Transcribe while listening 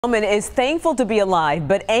Woman is thankful to be alive,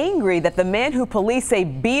 but angry that the man who police say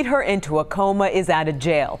beat her into a coma is out of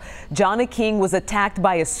jail. Jonna King was attacked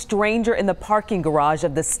by a stranger in the parking garage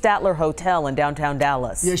of the Statler Hotel in downtown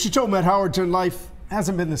Dallas. Yeah, she told Matt Howerton life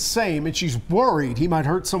hasn't been the same, and she's worried he might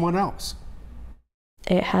hurt someone else.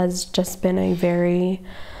 It has just been a very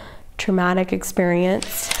traumatic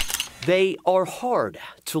experience. They are hard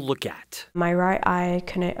to look at. My right eye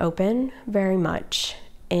couldn't open very much,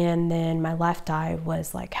 and then my left eye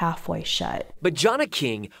was like halfway shut. But Jonna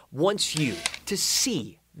King wants you to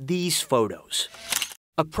see these photos.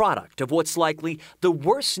 A product of what's likely the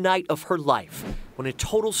worst night of her life when a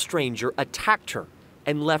total stranger attacked her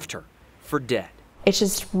and left her for dead. It's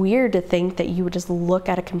just weird to think that you would just look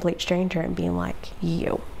at a complete stranger and be like,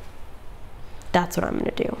 you. That's what I'm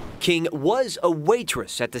gonna do. King was a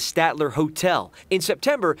waitress at the Statler Hotel. In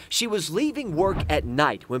September, she was leaving work at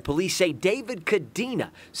night when police say David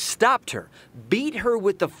Cadena stopped her, beat her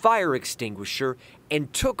with the fire extinguisher,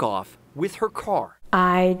 and took off with her car.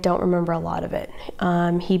 I don't remember a lot of it.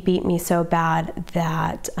 He beat me so bad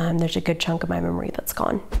that there's a good chunk of my memory that's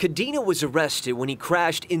gone. Cadena was arrested when he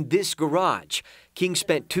crashed in this garage. King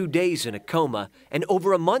spent 2 days in a coma, and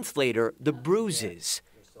over a month later, the bruises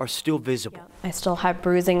are still visible. I still have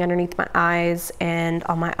bruising underneath my eyes and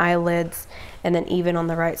on my eyelids, and then even on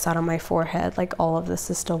the right side on my forehead, like all of this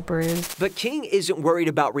is still bruised. But King isn't worried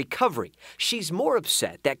about recovery. She's more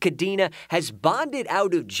upset that Cadena has bonded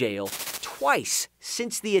out of jail twice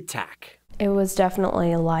since the attack. It was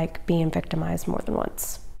definitely like being victimized more than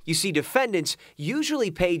once. You see, defendants usually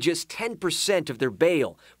pay just 10% of their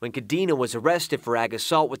bail. When Cadena was arrested for ag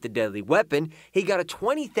assault with a deadly weapon, he got a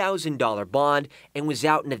 $20,000 bond and was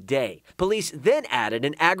out in a day. Police then added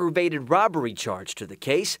an aggravated robbery charge to the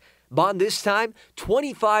case. Bond this time,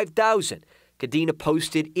 $25,000. Cadena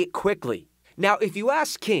posted it quickly. Now, if you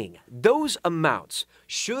ask King, those amounts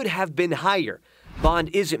should have been higher. Bond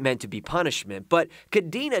isn't meant to be punishment, but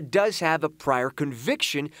Cadena does have a prior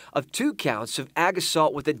conviction of 2 counts of ag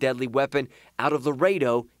assault with a deadly weapon out of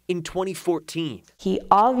Laredo in 2014. He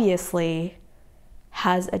obviously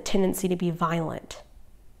has a tendency to be violent.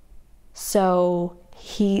 So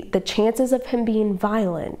the chances of him being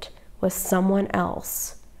violent with someone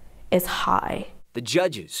else is high. The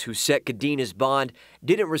judges who set Cadena's bond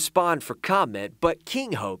didn't respond for comment, but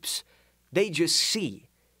King hopes they just see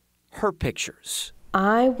her pictures.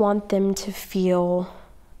 I want them to feel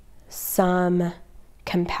some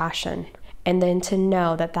compassion, and then to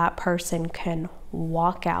know that that person can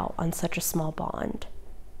walk out on such a small bond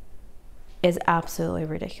is absolutely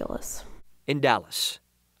ridiculous. In Dallas,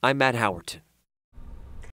 I'm Matt Howerton.